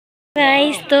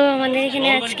Guys, তো আমাদের এখানে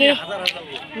আজকে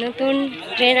নতুন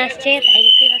ট্রেন আসছে, তাই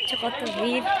দেখতে পাচ্ছ কত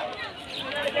ভিড়,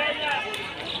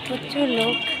 প্রচুর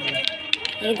লোক।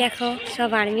 এই দেখো সব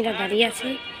আর্মিরা দাঁড়িয়ে আছে,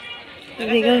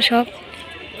 এদিকেও সব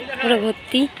পুরো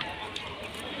ভর্তি।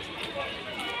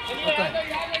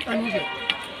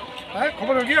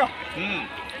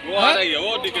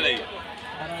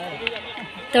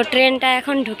 তো ট্রেনটা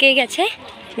এখন ঢুকে গেছে,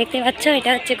 দেখতে পাচ্ছ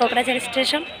এটা হচ্ছে কোকরাঝার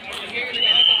স্টেশন।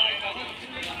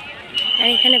 আর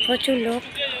এখানে প্রচুর লোক।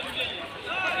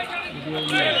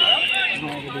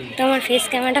 তো আমার ফেস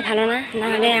ক্যামেরাটা ভালো না,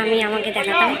 নাহলে আমি আমাকে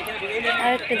দেখাতাম,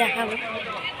 আর একটু দেখাবো।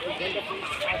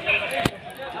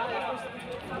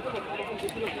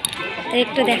 তো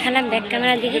একটু দেখালাম ব্যাক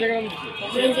ক্যামেরা দিকে।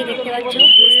 এই যে দেখতে পাচ্ছ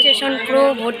স্টেশন পুরো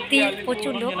ভর্তি,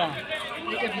 প্রচুর লোক।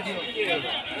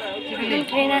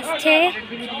 ট্রেন আসছে,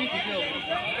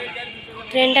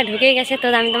 ট্রেনটা ঢুকে গেছে, তো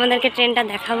আমি তোমাদেরকে ট্রেনটা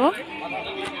দেখাবো,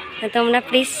 তোমরা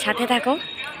প্লিজ সাথে থাকো।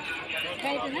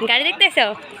 গাড়ি দেখতেছো?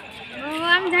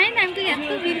 আমি জানি না, আমি তো এত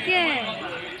ভিড়কে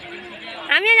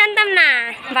আমিও জানতাম না,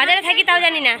 বাজারে থাকি তাও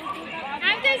জানি না।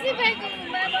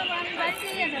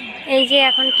 এই যে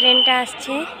এখন ট্রেনটা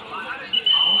আসছে,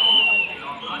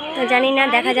 তো জানি না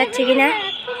দেখা যাচ্ছে কিনা।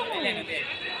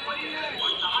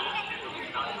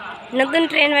 নতুন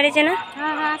ট্রেন বেরিয়েছে না,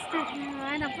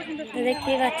 তো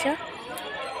দেখতেই পাচ্ছ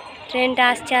ট্রেনটা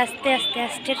আসছে, আস্তে আস্তে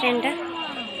আসছে ট্রেনটা।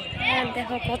 আর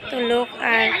দেখো কত লোক,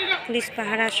 আর পুলিশ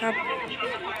পাহারা সব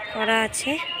করা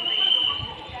আছে।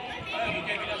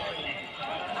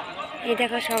 এই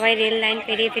দেখো সবাই রেল লাইন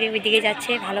পেরিয়ে পেরিয়ে ওইদিকে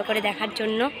যাচ্ছে ভালো করে দেখার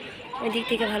জন্য, ওই দিক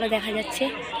থেকে ভালো দেখা যাচ্ছে।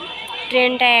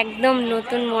 ট্রেনটা একদম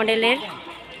নতুন মডেলের,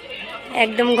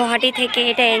 একদম গুয়াহাটি থেকে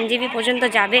এটা NJP পর্যন্ত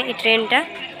যাবে এই ট্রেনটা।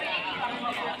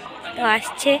 তো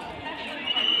আসছে,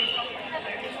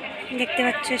 দেখতে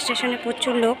পাচ্ছ স্টেশনে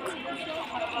প্রচুর লোক।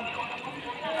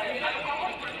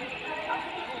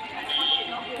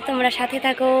 তোমরা সাথে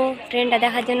থাকো ট্রেনটা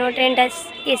দেখার জন্য। ট্রেনটা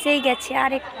এসেই গেছে,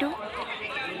 আর একটু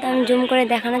তো আমি জুম করে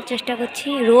দেখানোর চেষ্টা করছি।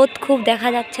 রোদ খুব দেখা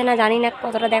যাচ্ছে না, জানি না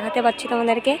কতটা দেখাতে পারছি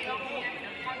তোমাদেরকে।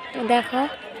 তো দেখো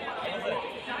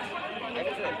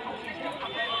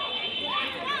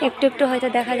একটু একটু হয়তো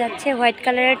দেখা যাচ্ছে। হোয়াইট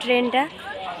কালারের ট্রেনটা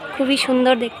খুবই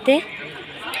সুন্দর দেখতে।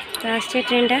 তো আসছে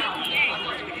ট্রেনটা,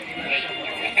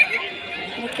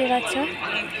 দেখতে পাচ্ছ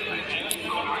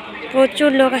প্রচুর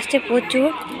লোক আসছে, প্রচুর।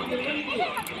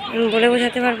 আমি বলে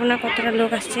বোঝাতে পারবো না কতটা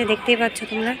লোক আসছে, দেখতেই পাচ্ছ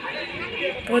তোমরা,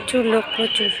 প্রচুর লোক,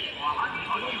 প্রচুর।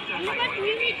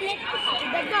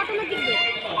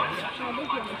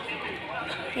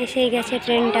 এসেই গেছে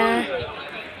ট্রেনটা,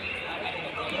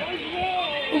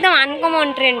 একদম আনকমন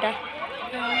ট্রেনটা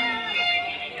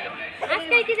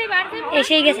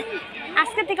এসেই গেছে।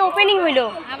 আজকে থেকে ওপেনিং হইলো,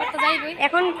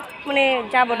 এখন মানে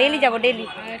যাবো, ডেলি যাবো,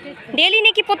 ডেলি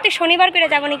নাকি প্রত্যেক শনিবার করে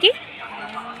যাবো নাকি,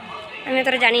 আমি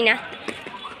তোরা জানি না।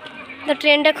 তো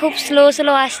ট্রেনটা খুব স্লো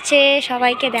স্লো আসছে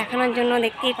সবাইকে দেখানোর জন্য,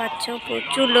 দেখতেই পাচ্ছ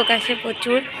প্রচুর লোক আসে,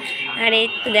 প্রচুর। আর এই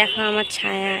তো দেখো আমার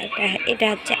ছায়া, এটা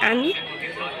হচ্ছে আমি,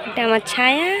 এটা আমার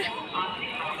ছায়া।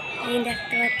 এই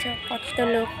দেখতে পাচ্ছ কত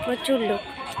লোক, প্রচুর লোক,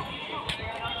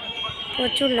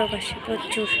 প্রচুর লোক আসে,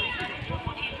 প্রচুর।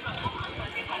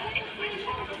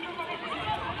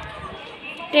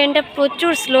 ট্রেনটা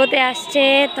প্রচুর স্লোতে আসছে,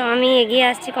 তো আমি এগিয়ে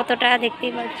আসছি কতটা,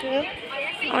 দেখতেই পাচ্ছ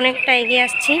অনেকটা এগিয়ে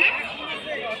আসছি।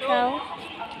 তাও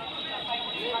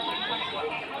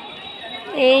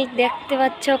এই দেখতে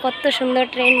পাচ্ছ কত সুন্দর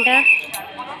ট্রেনটা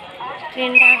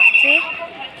আসছে।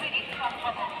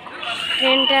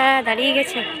 ট্রেনটা দাঁড়িয়ে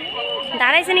গেছে,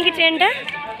 দাঁড়াইছে নাকি ট্রেনটা?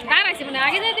 দাঁড়াইছে মানে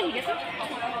আগে যাই দেখি গেছে।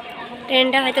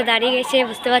 ট্রেনটা হয়তো দাঁড়িয়ে গেছে,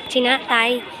 বুঝতে পারছি না,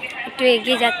 তাই একটু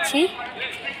এগিয়ে যাচ্ছি।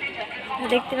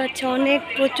 দেখতে পাচ্ছ অনেক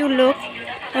প্রচুর লোক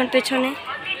আমার পেছনে।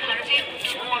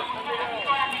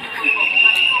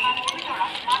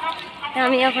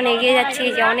 আমি এখন এগিয়ে যাচ্ছি,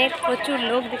 যে অনেক প্রচুর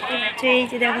লোক দেখতে পাচ্ছি। এই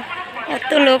যে দেখো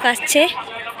এত লোক আসছে,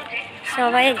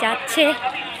 সবাই যাচ্ছে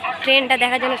ট্রেনটা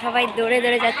দেখার জন্য, সবাই দৌড়ে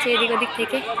দৌড়ে যাচ্ছে এদিক ওদিক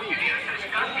থেকে।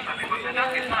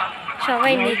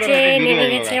 সবাই নিচে নেমে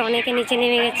গেছে, অনেকে নিচে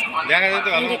নেমে গেছে,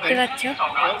 দেখতে পাচ্ছ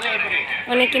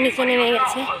অনেকে নিচে নেমে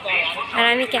গেছে। আর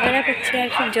আমি ক্যামেরা করছি আর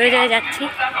খুব জোরে জোরে যাচ্ছি।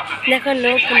 দেখো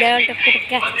লোক দেওয়াল টপকে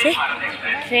টপকে আসছে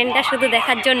ট্রেনটা শুধু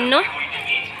দেখার জন্য।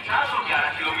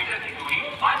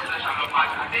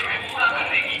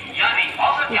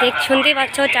 শুনতেই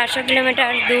পাচ্ছ 400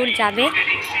 কিলোমিটার দূর যাবে,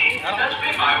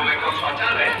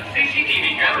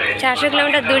 400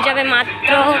 কিলোমিটার দূর যাবে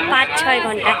মাত্র 5-6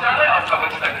 ঘন্টা।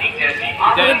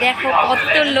 এই দেখো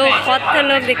কত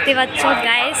লোক দেখতে পাচ্ছ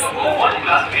গাইস।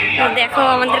 দেখো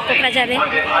আমাদের কোকরাঝারে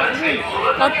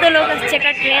কত লোক আসছে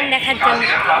একটা ট্রেন দেখার জন্য।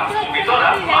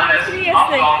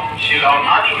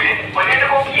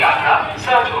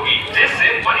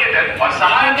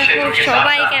 দেখো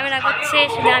সবাই ক্যামেরা করছে,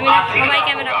 শুধু আমি না, সবাই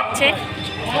ক্যামেরা করছে।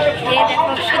 এই দেখো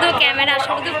শুধু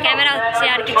ক্যামেরা হচ্ছে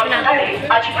আর কিছু না।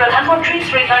 আজ প্রধানমন্ত্রী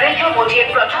শ্রী নরেন্দ্র মোদীর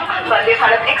প্রথমখন বন্দে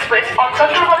ভারত এক্সপ্রেস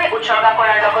অঞ্চলভাবে উৎসর্গা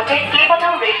করার লগতে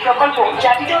কেইবাটাও রেল প্রকল্প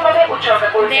জাতিটোভাবে উৎসর্গা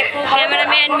করছে। দেখো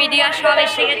ক্যামেরাম্যান, মিডিয়া সব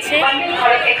এসে গেছে,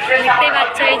 দেখতে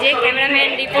পাচ্ছ। এই যে ক্যামেরাম্যান,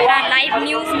 রিপোর্টার, লাইভ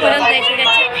নিউজ পর্যন্ত এসে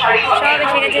গেছে, সব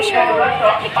এসে গেছে সব।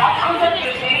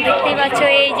 দেখতেই পাচ্ছ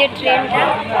এই যে ট্রেনটা,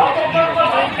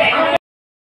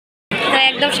 তো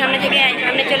একদম সামনে থেকে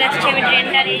সামনে চলে আসছে আমি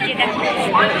ট্রেনটার। এই যে দেখো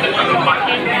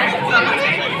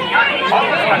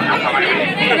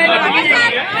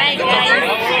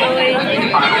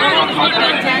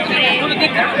ট্রেনটা, ট্রেন।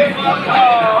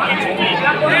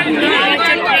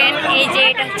 এই যে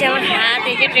এটা হচ্ছে আমার হাত,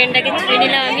 এই যে ট্রেনটাকে ছুঁয়ে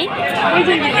নিলাম আমি।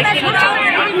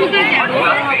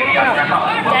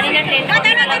 জানি না ট্রেনটা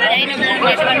জানি না,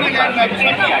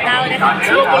 তাও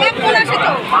দেখাচ্ছি।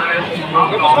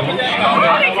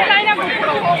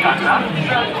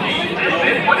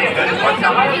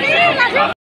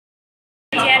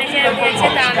 চেয়ারে বলছে,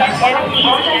 তা আমি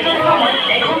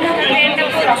ট্রেনটা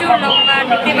প্রচুর লম্বা,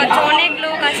 দেখতে পাচ্ছ অনেক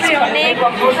লোক আসছে, অনেক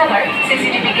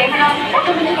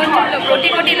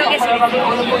কোটি লোক এসে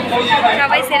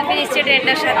সবাই সেলফি নিচ্ছে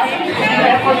ট্রেনটার সাথে।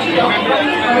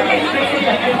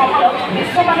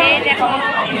 এই দেখো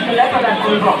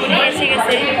এসে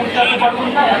গেছে,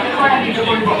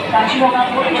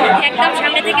 একদম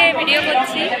সামনে থেকে ভিডিও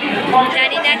করছি,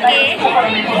 জানি না কে।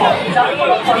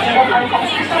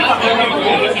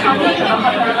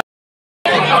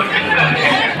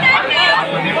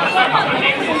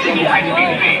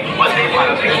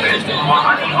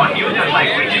 गुवाहाटी और न्यू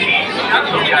जलपाईगुड़ी के बीच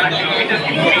 411 किलोमीटर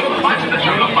की दूरी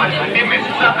 5.5 घंटे में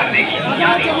पूरा करने की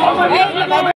तैयारी।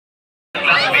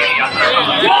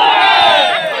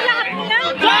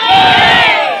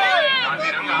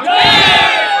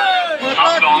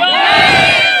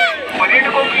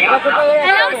 पर्यटकों की यात्रा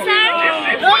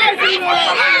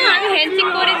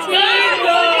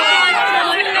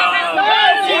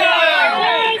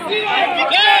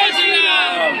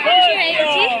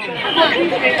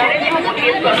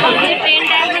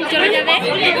ট্রেনটা একদম চলে যাবে।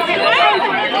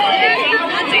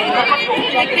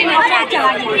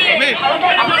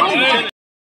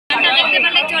 দেখতে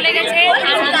পারলে চলে গেছে,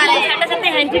 সাথে সাথে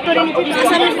হ্যান্ডশেক করে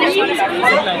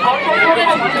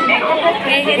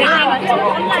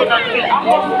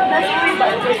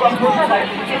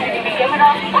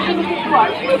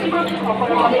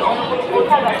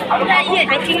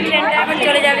ট্রেনটা এখন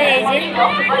চলে যাবে। এই যে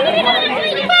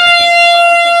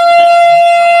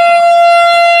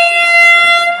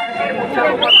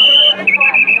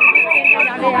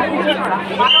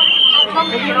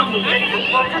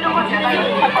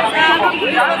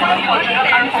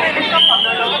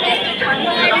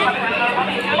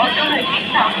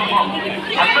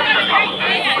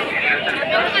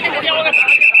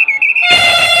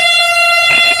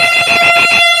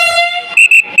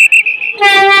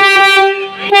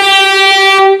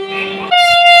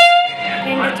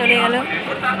চলে গেল।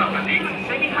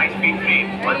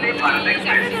 वंदे भारत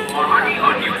एक्सप्रेस गुवाहाटी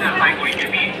और न्यू जलपाईगुड़ी के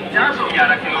बीच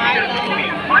 411 किलोमीटर की दूरी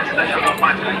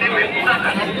 5.5 घंटे में पूरा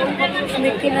करना।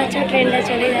 দেখতে পাচ্ছ ট্রেনটা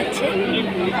চলে যাচ্ছে,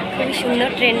 খুবই সুন্দর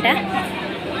ট্রেনটা।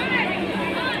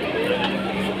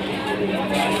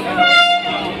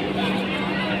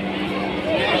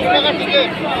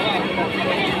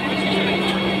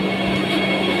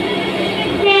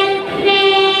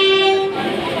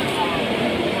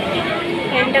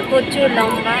 ট্রেনটা প্রচুর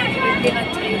লম্বা, দেখতে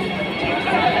পাচ্ছি।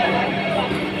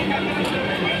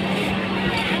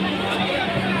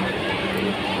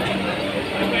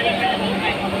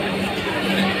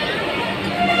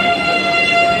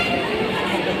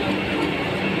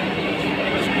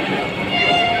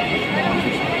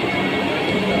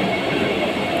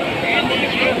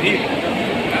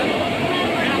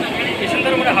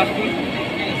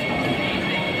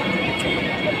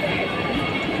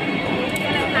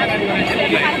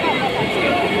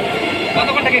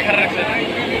 কতক্ষণ থেকে খারাপ রাখছে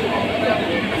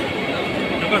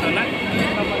না?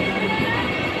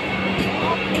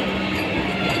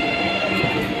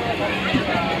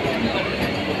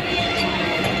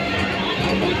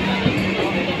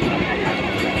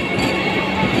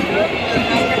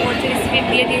 প্রচুর স্পিড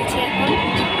দিয়ে দিয়েছে এখন।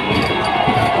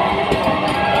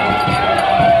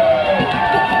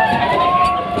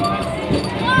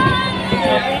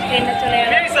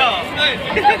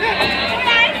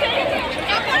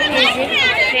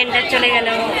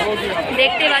 গেল।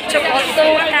 দেখতে পাচ্ছ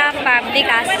কতটা পাবলিক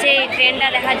আসছে এই ট্রেনটা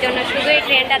দেখার জন্য, শুধু এই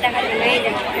ট্রেনটা দেখার জন্য। এই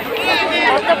দেখো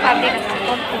কত পাবলিক আসছে,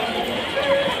 কত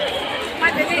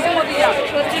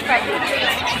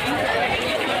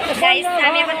গাইস।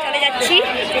 আমি এখন চলে যাচ্ছি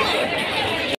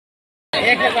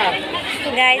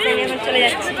গাইস, আমি এখন চলে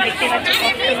যাচ্ছি। দেখতে পাচ্ছ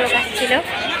কত লোক আসছিল,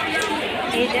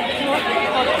 এই দেখো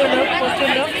কত লোক, প্রচুর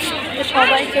লোক। তো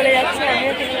সবাই চলে যাচ্ছে,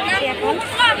 আমিও চলে যাচ্ছি এখন।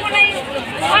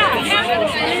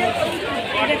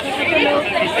 এই দেখো কত লোক।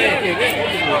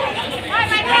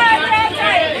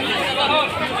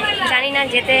 জানি না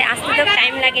যেতে আসতে তো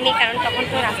টাইম লাগেনি, কারণ তখন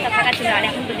তো রাস্তা ফাঁকা ছিল। আর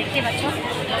এখন তো দেখতে পাচ্ছ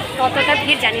কতটা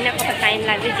ভিড়, জানি না কত টাইম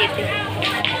লাগবে যেতে।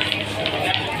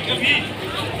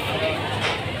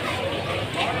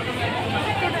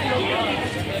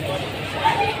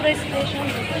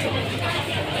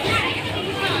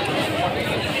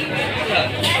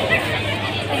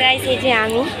 গাইস এই যে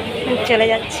আমি চলে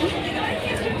যাচ্ছি,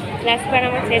 লাস্ট বার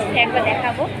আমার ফেসটা একবার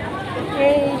দেখাবো।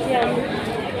 এই যে আমি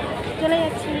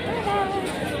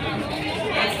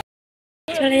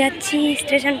চলে যাচ্ছি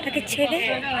স্টেশনটাকে ছেড়ে।